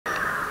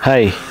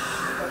Hi,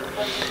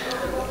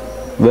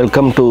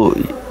 welcome to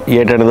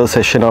yet another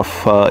session of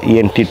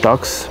ENT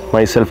Talks.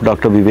 Myself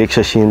Dr. Vivek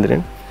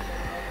Sasindran,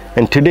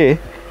 and today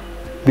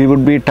we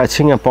would be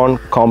touching upon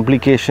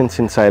complications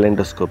in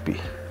sialendoscopy.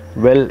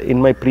 Well, in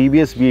my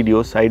previous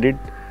videos I did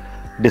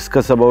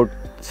discuss about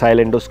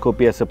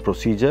sialendoscopy as a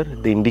procedure,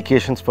 the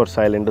indications for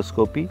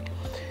sialendoscopy,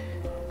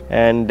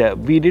 and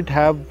we did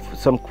have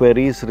some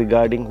queries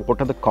regarding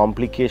what are the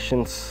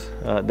complications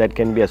that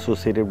can be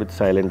associated with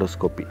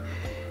sialendoscopy.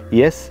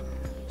 Yes,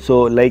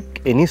 so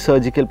like any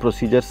surgical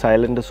procedure,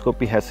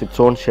 sialendoscopy has its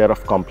own share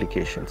of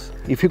complications.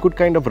 If you could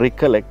kind of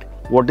recollect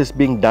what is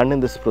being done in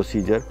this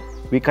procedure,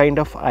 we kind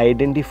of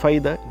identify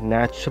the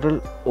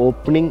natural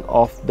opening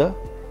of the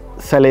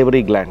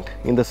salivary gland.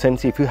 In the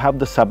sense, if you have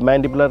the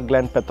submandibular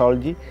gland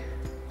pathology,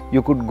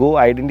 you could go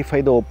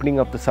identify the opening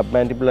of the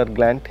submandibular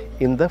gland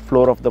in the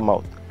floor of the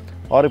mouth.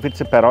 Or if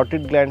it's a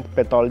parotid gland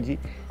pathology,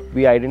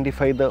 we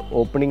identify the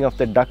opening of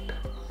the duct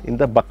in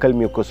the buccal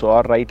mucosa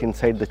or right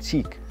inside the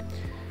cheek.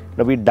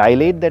 Now we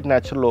dilate that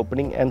natural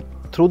opening, and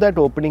through that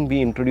opening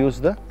we introduce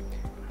the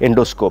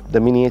endoscope,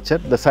 the miniature,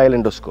 the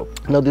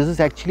sialendoscope. Now this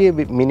is actually a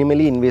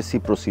minimally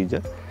invasive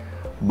procedure,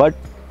 but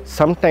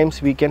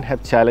sometimes we can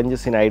have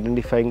challenges in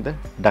identifying the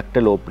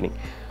ductal opening.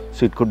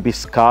 So it could be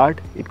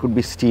scarred, it could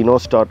be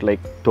stenosed or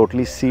like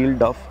totally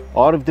sealed off,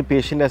 or if the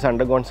patient has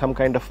undergone some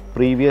kind of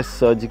previous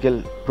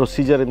surgical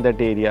procedure in that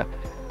area,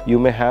 you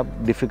may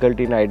have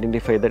difficulty in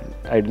identifying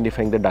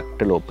the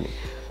ductal opening.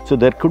 So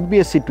there could be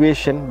a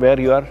situation where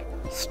you are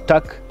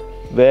stuck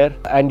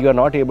and you are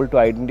not able to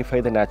identify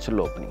the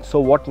natural opening.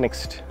 So what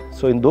next?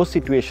 So in those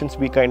situations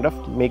we kind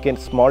of make a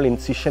small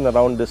incision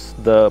around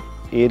the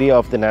area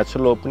of the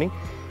natural opening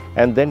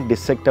and then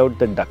dissect out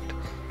the duct,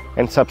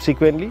 and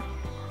subsequently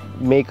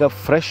make a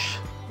fresh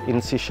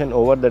incision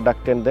over the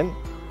duct and then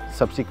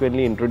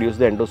subsequently introduce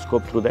the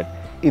endoscope through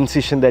that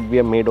incision that we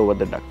have made over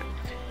the duct.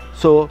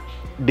 So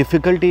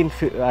difficulty in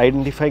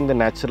identifying the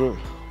natural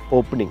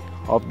opening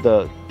of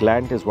the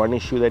gland is one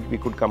issue that we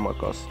could come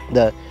across.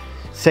 The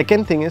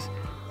second thing is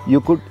you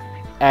could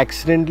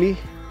accidentally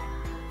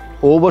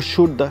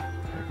overshoot the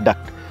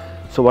duct.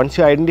 So once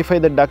you identify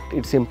the duct,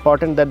 it's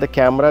important that the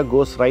camera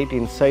goes right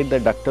inside the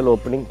ductal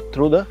opening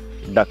through the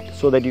duct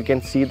so that you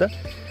can see the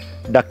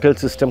ductal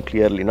system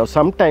clearly. Now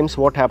sometimes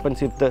what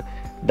happens if the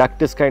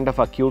duct is kind of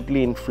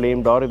acutely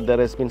inflamed or if there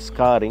has been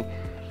scarring,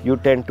 you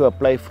tend to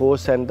apply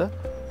force and the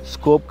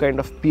scope kind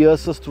of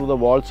pierces through the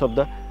walls of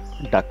the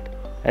duct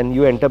and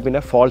you end up in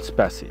a false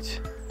passage.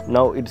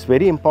 Now it's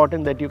very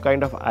important that you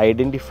kind of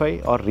identify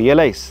or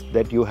realize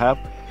that you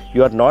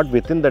are not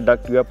within the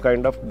duct, you have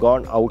kind of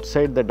gone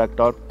outside the duct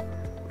or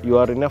you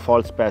are in a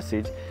false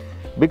passage,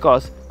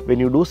 because when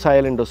you do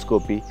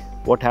sialendoscopy,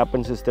 what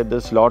happens is that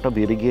there's a lot of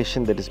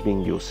irrigation that is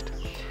being used.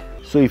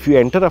 So if you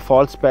enter a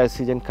false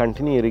passage and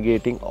continue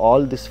irrigating,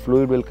 all this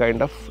fluid will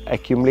kind of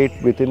accumulate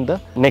within the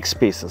neck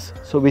spaces,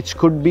 so which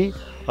could be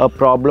a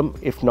problem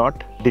if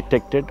not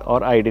detected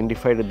or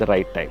identified at the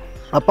right time.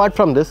 Apart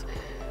from this,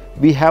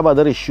 we have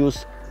other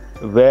issues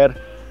where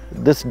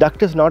this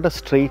duct is not a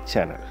straight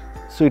channel.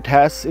 So it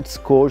has its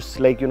course,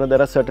 like there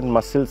are certain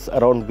muscles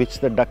around which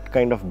the duct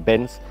kind of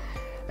bends,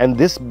 and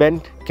this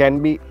bend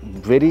can be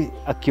very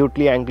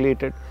acutely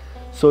angulated.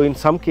 So in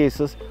some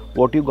cases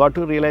what you got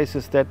to realize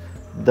is that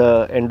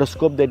the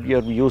endoscope that you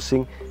are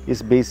using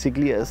is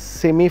basically a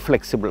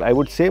semi-flexible, I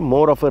would say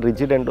more of a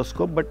rigid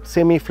endoscope, but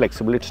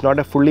semi-flexible. It's not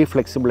a fully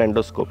flexible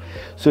endoscope.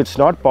 So it's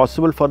not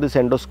possible for this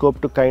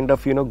endoscope to kind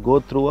of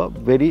go through a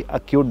very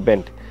acute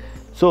bend.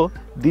 So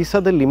these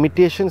are the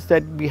limitations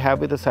that we have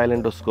with the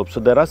sialendoscope. So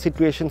there are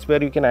situations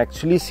where you can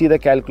actually see the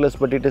calculus,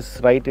 but it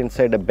is right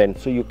inside a bend.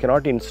 So you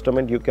cannot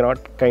instrument, you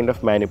cannot kind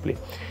of manipulate.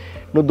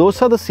 Now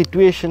those are the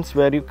situations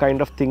where you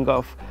kind of think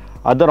of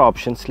other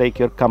options like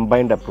your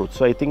combined approach.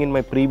 So I think in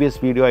my previous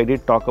video I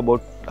did talk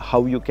about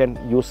how you can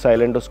use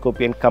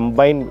sialendoscopy and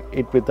combine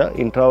it with the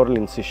intraoral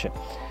incision.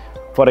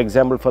 For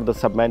example, for the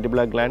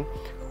submandibular gland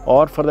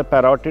or for the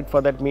parotid for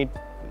that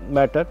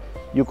matter,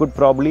 you could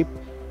probably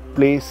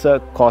place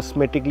a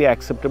cosmetically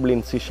acceptable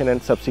incision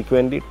and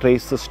subsequently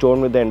trace the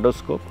stone with the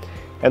endoscope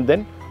and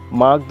then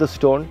mark the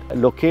stone,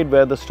 locate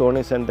where the stone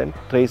is and then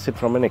trace it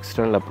from an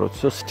external approach.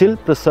 So still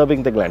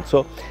preserving the gland.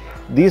 So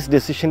these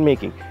decision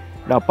making.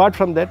 Now apart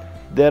from that,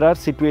 there are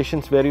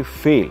situations where you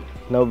fail.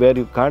 Now where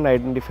you can't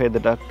identify the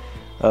duct,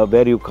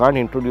 where you can't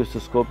introduce the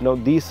scope. Now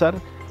these are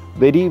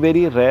very,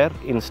 very rare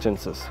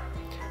instances.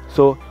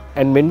 So,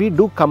 and when we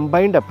do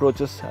combined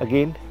approaches,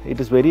 again it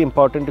is very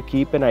important to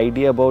keep an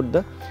idea about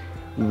the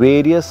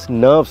various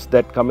nerves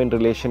that come in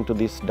relation to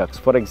these ducts.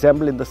 For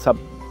example, in the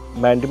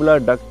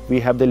submandibular duct we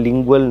have the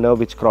lingual nerve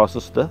which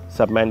crosses the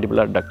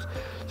submandibular ducts.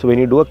 So when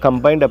you do a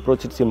combined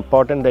approach, it's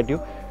important that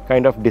you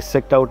kind of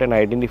dissect out and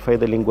identify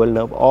the lingual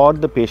nerve, or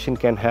the patient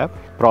can have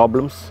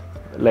problems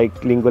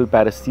like lingual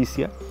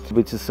paresthesia,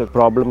 which is a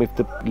problem if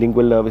the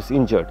lingual nerve is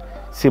injured.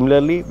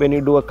 Similarly, when you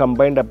do a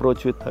combined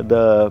approach with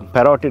the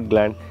parotid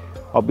gland,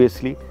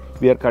 obviously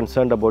we are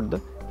concerned about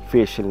the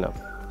facial nerve.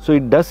 So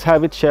it does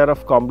have its share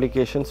of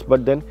complications,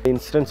 but then the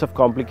incidence of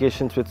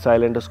complications with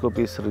sialendoscopy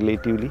is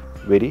relatively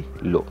very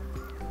low.